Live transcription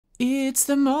It's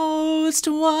the most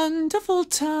wonderful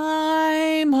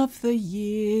time of the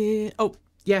year. Oh,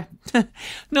 yeah,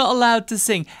 not allowed to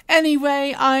sing.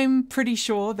 Anyway, I'm pretty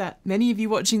sure that many of you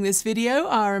watching this video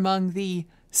are among the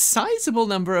sizable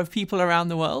number of people around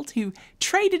the world who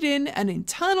traded in an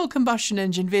internal combustion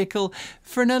engine vehicle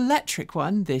for an electric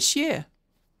one this year.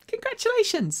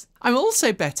 Congratulations! I'm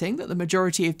also betting that the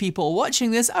majority of people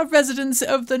watching this are residents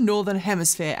of the Northern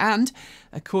Hemisphere and,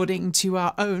 according to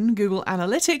our own Google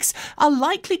Analytics, are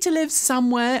likely to live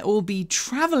somewhere or be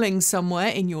travelling somewhere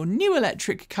in your new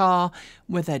electric car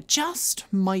where there just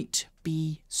might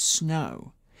be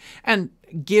snow. And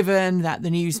given that the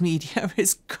news media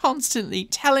is constantly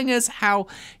telling us how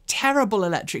terrible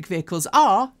electric vehicles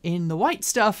are in the white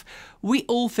stuff, we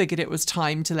all figured it was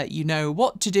time to let you know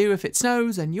what to do if it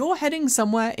snows and you're heading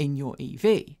somewhere in your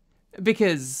EV.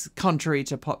 Because, contrary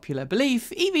to popular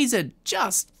belief, EVs are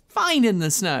just fine in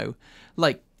the snow,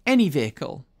 like any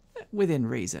vehicle, within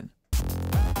reason.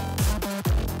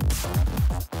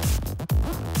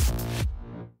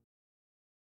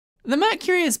 The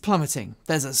mercury is plummeting,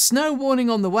 there's a snow warning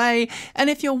on the way,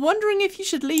 and if you're wondering if you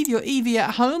should leave your EV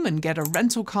at home and get a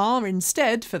rental car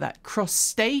instead for that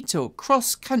cross-state or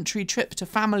cross-country trip to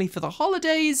family for the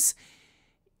holidays,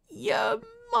 you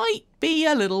might be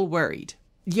a little worried.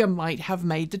 You might have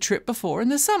made the trip before in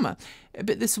the summer,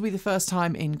 but this will be the first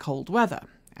time in cold weather.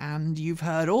 And you've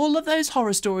heard all of those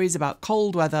horror stories about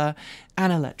cold weather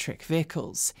and electric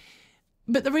vehicles.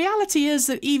 But the reality is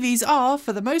that EVs are,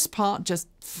 for the most part, just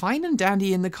fine and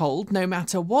dandy in the cold, no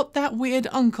matter what that weird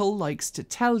uncle likes to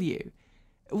tell you.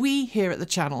 We here at the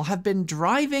channel have been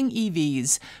driving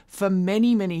EVs for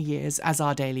many, many years as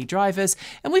our daily drivers,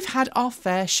 and we've had our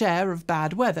fair share of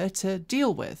bad weather to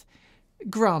deal with.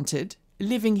 Granted,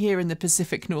 living here in the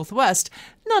Pacific Northwest,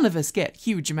 none of us get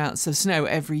huge amounts of snow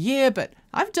every year, but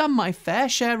I've done my fair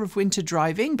share of winter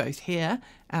driving, both here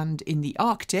and in the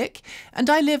Arctic, and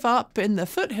I live up in the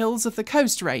foothills of the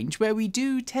Coast Range, where we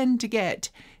do tend to get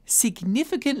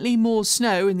significantly more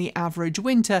snow in the average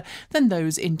winter than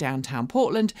those in downtown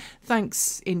Portland,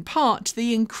 thanks in part to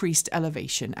the increased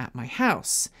elevation at my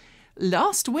house.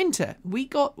 Last winter, we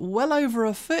got well over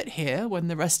a foot here when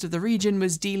the rest of the region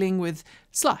was dealing with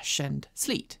slush and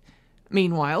sleet.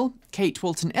 Meanwhile, Kate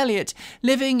Walton Elliott,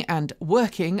 living and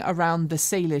working around the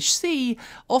Salish Sea,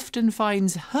 often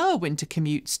finds her winter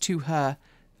commutes to her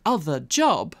other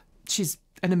job. She's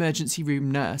an emergency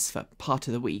room nurse for part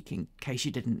of the week, in case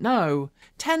you didn't know,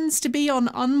 tends to be on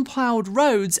unploughed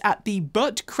roads at the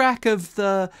butt crack of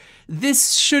the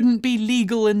this shouldn't be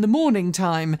legal in the morning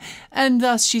time, and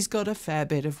thus she's got a fair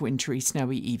bit of wintry,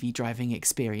 snowy EV driving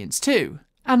experience too.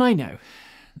 And I know,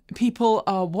 people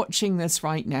are watching this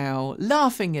right now,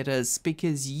 laughing at us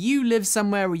because you live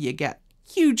somewhere where you get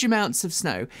huge amounts of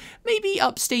snow, maybe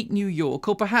upstate New York,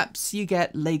 or perhaps you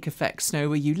get lake effect snow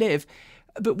where you live.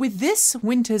 But with this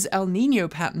winter's El Nino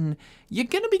pattern, you're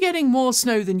going to be getting more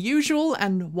snow than usual,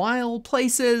 and while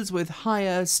places with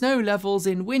higher snow levels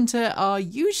in winter are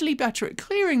usually better at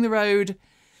clearing the road,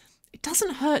 it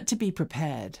doesn't hurt to be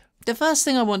prepared. The first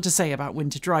thing I want to say about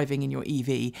winter driving in your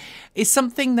EV is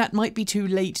something that might be too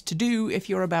late to do if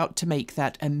you're about to make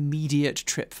that immediate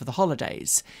trip for the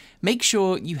holidays. Make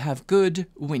sure you have good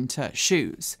winter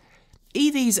shoes.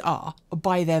 EVs are,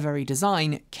 by their very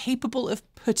design, capable of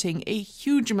putting a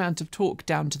huge amount of torque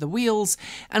down to the wheels,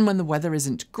 and when the weather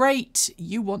isn't great,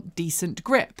 you want decent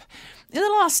grip. In the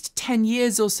last 10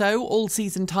 years or so,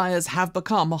 all-season tyres have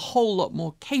become a whole lot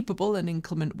more capable in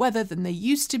inclement weather than they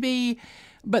used to be,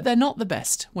 but they're not the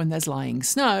best when there's lying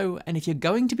snow, and if you're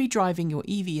going to be driving your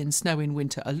EV in snow in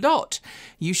winter a lot,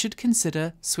 you should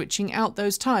consider switching out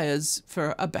those tyres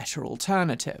for a better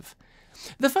alternative.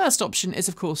 The first option is,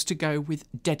 of course, to go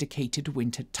with dedicated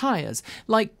winter tyres,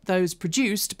 like those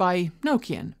produced by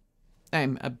Nokian.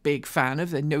 I'm a big fan of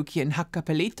the Nokian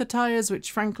Hakkapeliitta tyres,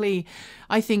 which frankly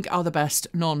I think are the best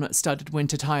non-studded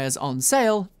winter tyres on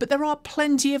sale, but there are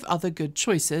plenty of other good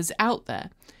choices out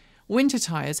there. Winter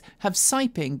tyres have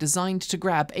siping designed to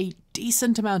grab a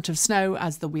decent amount of snow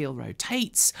as the wheel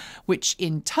rotates, which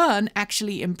in turn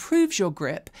actually improves your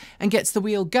grip and gets the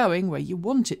wheel going where you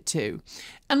want it to.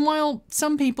 And while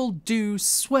some people do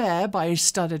swear by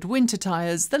studded winter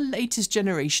tyres, the latest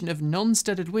generation of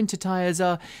non-studded winter tyres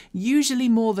are usually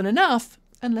more than enough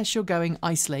unless you're going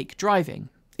ice lake driving,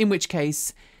 in which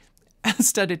case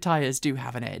studded tyres do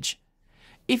have an edge.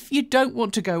 If you don't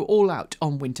want to go all out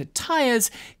on winter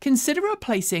tyres, consider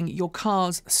replacing your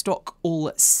car's stock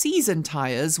all-season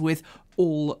tyres with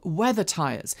all-weather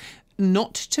tyres.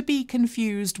 Not to be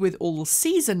confused with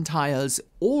all-season tyres,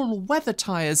 all-weather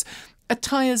tyres are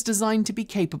tyres designed to be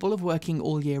capable of working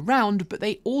all year round, but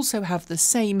they also have the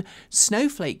same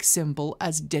snowflake symbol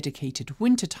as dedicated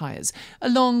winter tyres,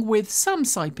 along with some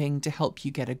siping to help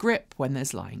you get a grip when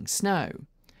there's lying snow.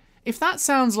 If that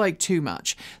sounds like too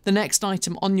much, the next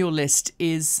item on your list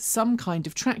is some kind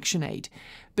of traction aid.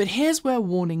 But here's where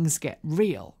warnings get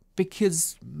real,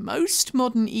 because most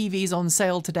modern EVs on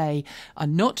sale today are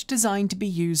not designed to be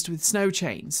used with snow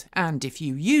chains. And if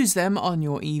you use them on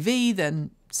your EV,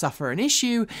 then suffer an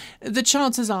issue, the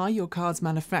chances are your car's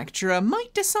manufacturer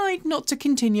might decide not to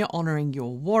continue honouring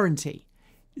your warranty.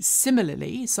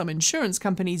 Similarly, some insurance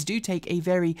companies do take a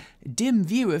very dim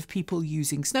view of people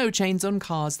using snow chains on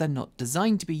cars they're not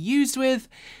designed to be used with,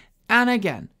 and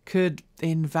again, could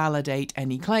invalidate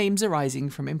any claims arising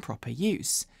from improper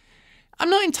use. I'm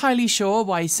not entirely sure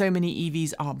why so many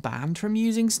EVs are banned from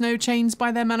using snow chains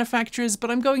by their manufacturers,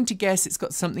 but I'm going to guess it's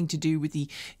got something to do with the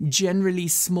generally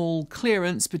small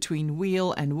clearance between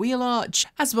wheel and wheel arch,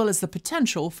 as well as the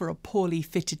potential for a poorly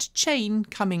fitted chain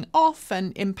coming off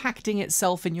and impacting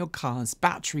itself in your car's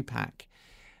battery pack.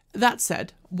 That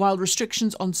said, while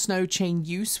restrictions on snow chain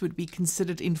use would be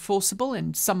considered enforceable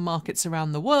in some markets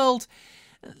around the world,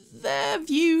 they're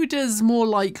viewed as more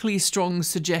likely strong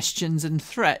suggestions and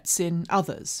threats in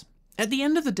others. At the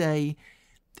end of the day,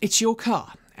 it's your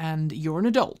car, and you're an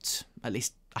adult. At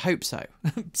least, I hope so.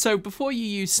 So before you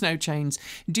use snow chains,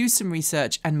 do some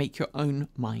research and make your own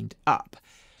mind up.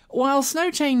 While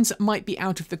snow chains might be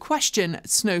out of the question,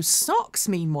 snow socks,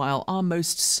 meanwhile, are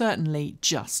most certainly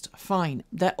just fine.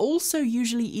 They're also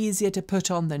usually easier to put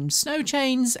on than snow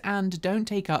chains and don't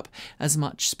take up as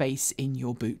much space in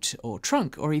your boot or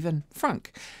trunk or even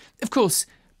frunk. Of course,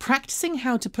 practicing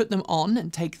how to put them on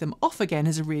and take them off again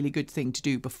is a really good thing to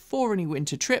do before any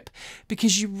winter trip,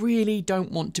 because you really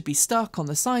don't want to be stuck on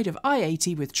the side of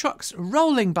I-80 with trucks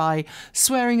rolling by,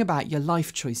 swearing about your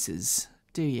life choices,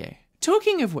 do you?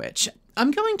 Talking of which, I'm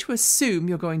going to assume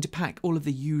you're going to pack all of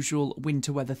the usual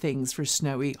winter weather things for a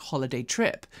snowy holiday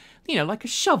trip. You know, like a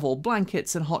shovel,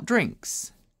 blankets and hot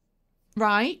drinks.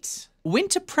 Right?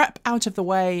 Winter prep out of the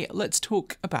way, let's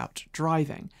talk about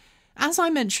driving. As I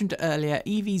mentioned earlier,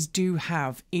 EVs do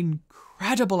have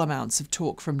incredible amounts of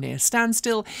torque from near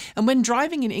standstill, and when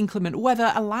driving in inclement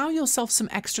weather, allow yourself some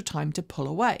extra time to pull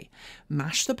away.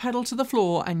 Mash the pedal to the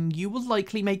floor and you will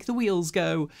likely make the wheels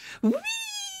go whee!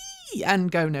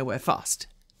 And go nowhere fast.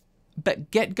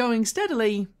 But get going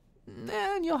steadily,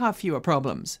 and you'll have fewer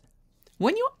problems.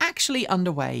 When you're actually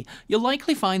underway, you'll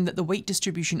likely find that the weight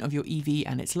distribution of your EV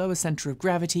and its lower centre of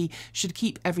gravity should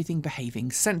keep everything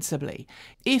behaving sensibly.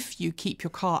 If you keep your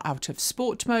car out of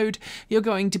sport mode, you're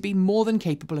going to be more than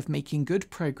capable of making good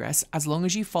progress as long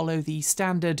as you follow the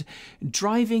standard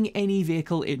driving any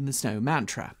vehicle in the snow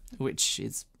mantra, which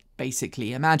is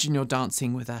basically imagine you're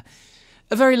dancing with a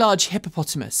very large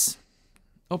hippopotamus.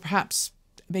 Or perhaps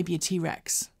maybe a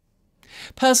T-Rex.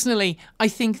 Personally, I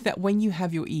think that when you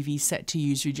have your EV set to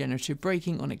use regenerative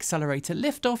braking on accelerator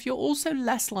liftoff, you're also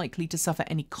less likely to suffer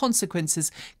any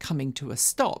consequences coming to a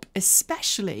stop,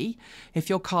 especially if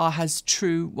your car has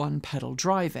true one-pedal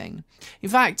driving. In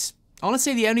fact,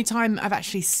 honestly, the only time I've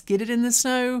actually skidded in the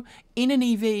snow in an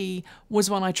EV was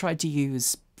when I tried to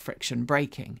use friction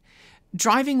braking.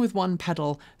 Driving with one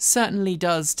pedal certainly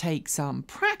does take some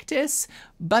practice,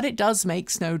 but it does make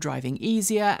snow driving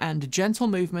easier, and gentle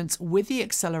movements with the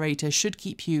accelerator should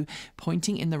keep you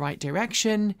pointing in the right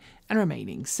direction and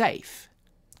remaining safe.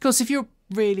 Of course, if you're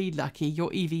really lucky,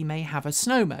 your EV may have a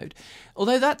snow mode,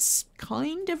 although that's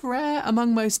kind of rare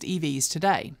among most EVs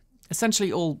today.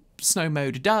 Essentially, all snow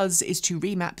mode does is to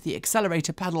remap the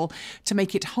accelerator pedal to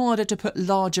make it harder to put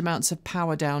large amounts of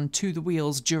power down to the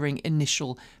wheels during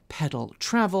initial pedal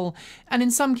travel, and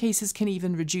in some cases can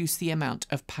even reduce the amount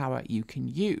of power you can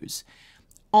use.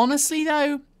 Honestly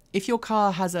though, if your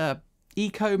car has a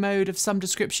eco mode of some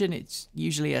description, it's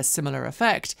usually a similar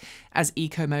effect, as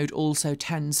eco mode also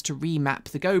tends to remap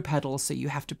the go pedal, so you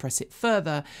have to press it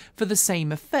further for the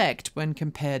same effect when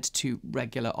compared to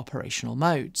regular operational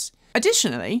modes.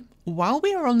 Additionally, while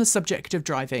we are on the subject of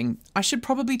driving, I should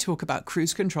probably talk about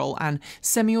cruise control and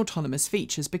semi-autonomous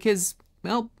features because,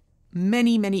 well,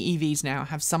 many EVs now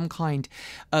have some kind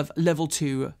of level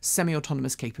 2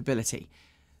 semi-autonomous capability.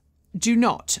 Do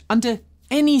not, under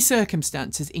any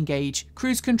circumstances, engage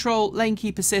cruise control, lane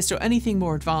keep assist, or anything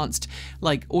more advanced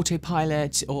like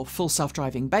autopilot or full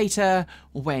self-driving beta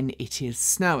when it is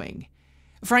snowing.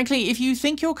 Frankly, if you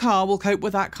think your car will cope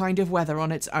with that kind of weather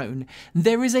on its own,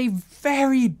 there is a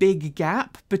very big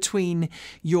gap between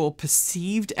your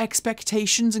perceived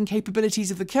expectations and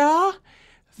capabilities of the car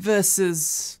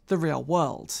versus the real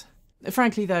world.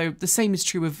 Frankly though, the same is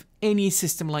true of any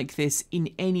system like this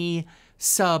in any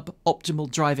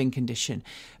sub-optimal driving condition.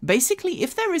 Basically,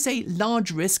 if there is a large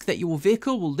risk that your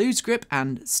vehicle will lose grip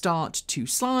and start to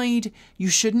slide, you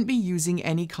shouldn't be using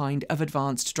any kind of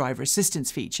advanced driver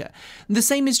assistance feature. The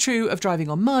same is true of driving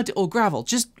on mud or gravel.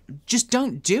 Just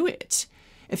don't do it.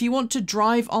 If you want to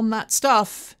drive on that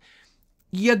stuff,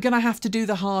 you're gonna have to do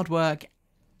the hard work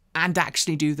and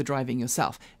actually do the driving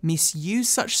yourself. Misuse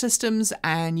such systems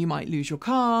and you might lose your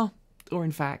car, or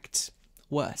in fact,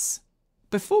 worse.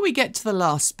 Before we get to the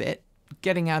last bit,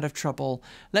 getting out of trouble,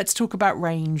 let's talk about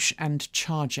range and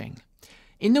charging.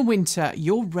 In the winter,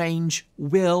 your range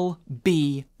will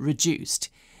be reduced.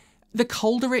 The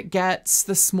colder it gets,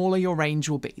 the smaller your range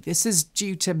will be. This is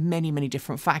due to many, many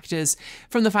different factors,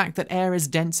 from the fact that air is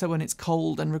denser when it's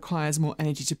cold and requires more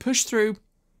energy to push through,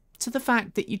 to the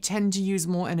fact that you tend to use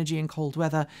more energy in cold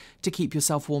weather to keep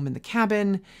yourself warm in the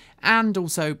cabin, and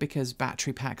also because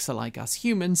battery packs are like us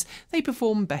humans, they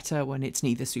perform better when it's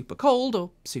neither super cold or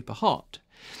super hot.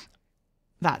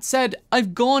 That said,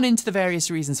 I've gone into the various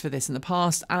reasons for this in the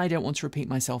past, and I don't want to repeat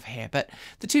myself here, but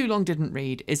the too long didn't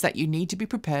read is that you need to be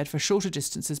prepared for shorter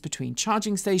distances between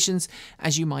charging stations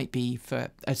as you might be for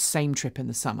a same trip in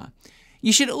the summer.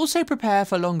 You should also prepare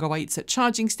for longer waits at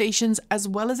charging stations as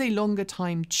well as a longer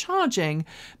time charging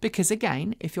because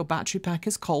again, if your battery pack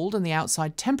is cold and the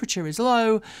outside temperature is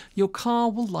low, your car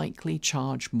will likely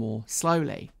charge more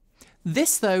slowly.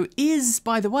 This though is,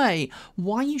 by the way,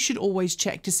 why you should always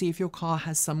check to see if your car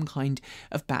has some kind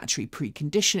of battery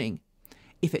preconditioning.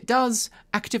 If it does,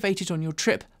 activate it on your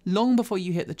trip long before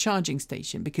you hit the charging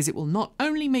station because it will not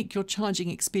only make your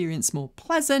charging experience more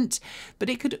pleasant, but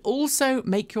it could also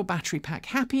make your battery pack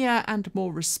happier and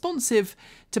more responsive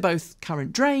to both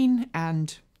current drain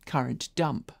and current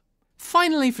dump.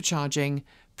 Finally, for charging,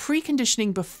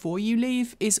 preconditioning before you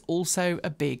leave is also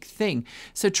a big thing.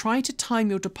 So try to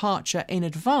time your departure in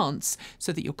advance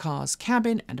so that your car's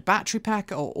cabin and battery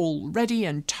pack are all ready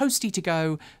and toasty to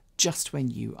go just when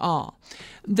you are.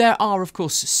 There are, of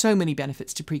course, so many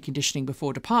benefits to preconditioning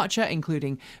before departure,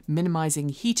 including minimizing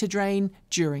heater drain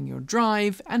during your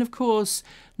drive, and of course,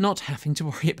 not having to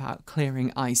worry about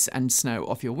clearing ice and snow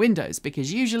off your windows,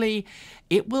 because usually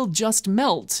it will just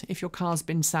melt if your car's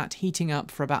been sat heating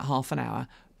up for about half an hour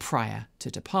prior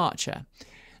to departure.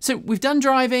 So we've done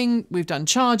driving, we've done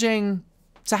charging,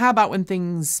 so how about when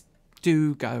things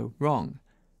do go wrong?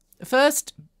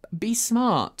 First, be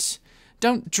smart.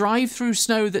 Don't drive through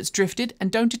snow that's drifted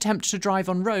and don't attempt to drive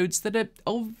on roads that are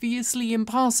obviously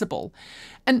impassable.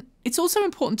 And it's also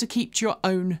important to keep to your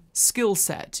own skill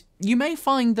set. You may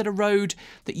find that a road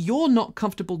that you're not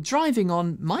comfortable driving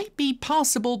on might be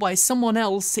passable by someone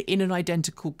else in an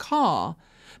identical car,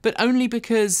 but only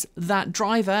because that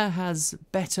driver has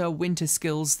better winter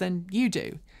skills than you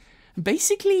do.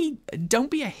 Basically, don't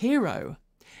be a hero.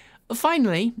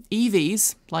 Finally,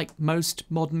 EVs, like most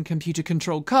modern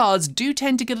computer-controlled cars, do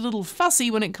tend to get a little fussy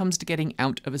when it comes to getting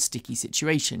out of a sticky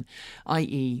situation,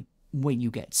 i.e. when you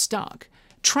get stuck.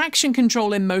 Traction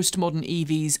control in most modern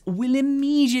EVs will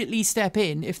immediately step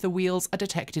in if the wheels are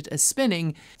detected as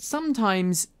spinning.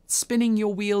 Sometimes spinning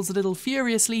your wheels a little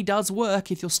furiously does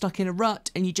work if you're stuck in a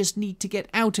rut and you just need to get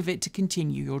out of it to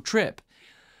continue your trip.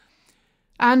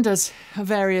 And as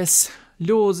various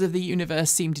laws of the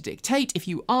universe seem to dictate, if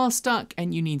you are stuck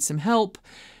and you need some help,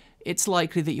 it's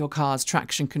likely that your car's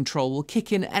traction control will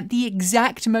kick in at the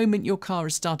exact moment your car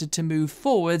has started to move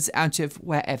forwards out of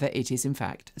wherever it is in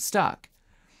fact stuck.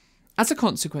 As a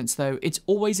consequence though, it's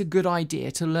always a good idea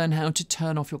to learn how to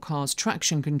turn off your car's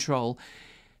traction control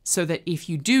so that if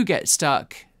you do get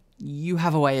stuck, you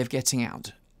have a way of getting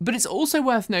out. But it's also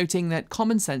worth noting that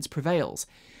common sense prevails.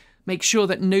 Make sure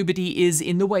that nobody is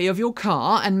in the way of your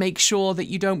car and make sure that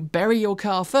you don't bury your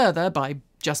car further by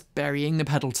just burying the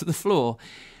pedal to the floor.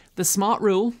 The smart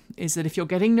rule is that if you're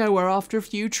getting nowhere after a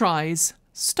few tries,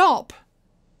 stop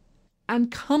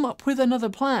and come up with another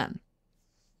plan.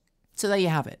 So there you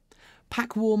have it.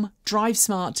 Pack warm, drive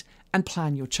smart, and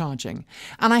plan your charging.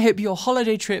 And I hope your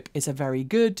holiday trip is a very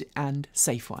good and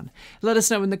safe one. Let us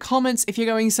know in the comments if you're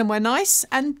going somewhere nice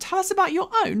and tell us about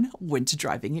your own winter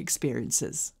driving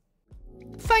experiences.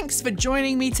 Thanks for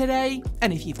joining me today,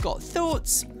 and if you've got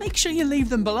thoughts, make sure you leave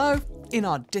them below in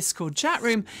our Discord chat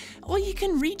room, or you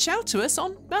can reach out to us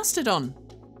on Mastodon.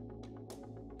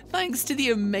 Thanks to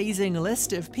the amazing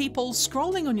list of people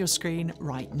scrolling on your screen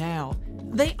right now.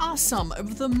 They are some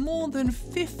of the more than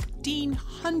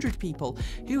 1,500 people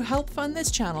who help fund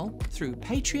this channel through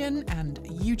Patreon and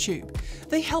YouTube.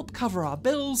 They help cover our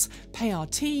bills, pay our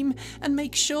team, and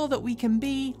make sure that we can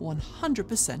be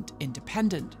 100%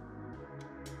 independent.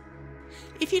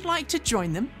 If you'd like to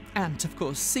join them, and of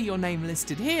course see your name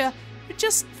listed here,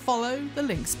 just follow the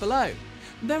links below.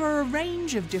 There are a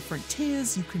range of different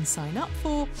tiers you can sign up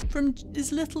for, from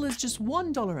as little as just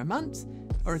 $1 a month,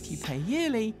 or if you pay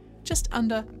yearly, just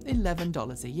under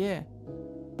 $11 a year.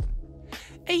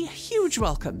 A huge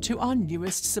welcome to our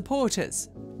newest supporters: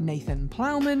 Nathan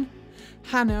Plowman,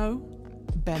 Hanno,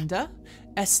 Bender,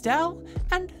 Estelle,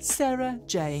 and Sarah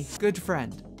J.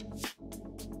 Goodfriend.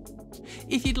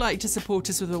 If you'd like to support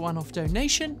us with a one-off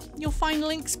donation, you'll find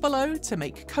links below to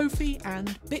make Ko-fi and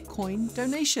Bitcoin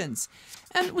donations.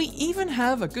 And we even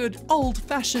have a good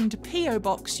old-fashioned PO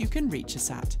box you can reach us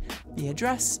at. The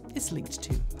address is linked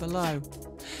to below.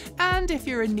 And if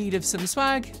you're in need of some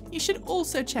swag, you should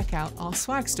also check out our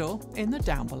swag store in the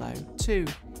down below too.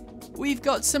 We've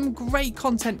got some great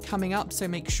content coming up, so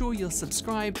make sure you'll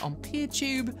subscribe on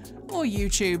PeerTube or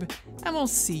YouTube, and we'll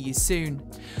see you soon.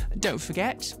 Don't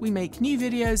forget, we make new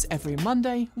videos every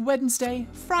Monday, Wednesday,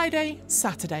 Friday,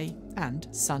 Saturday, and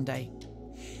Sunday.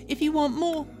 If you want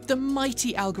more, the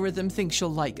mighty algorithm thinks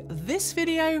you'll like this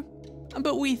video,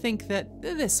 but we think that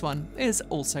this one is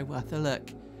also worth a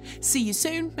look. See you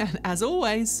soon, and as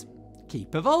always,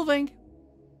 keep evolving.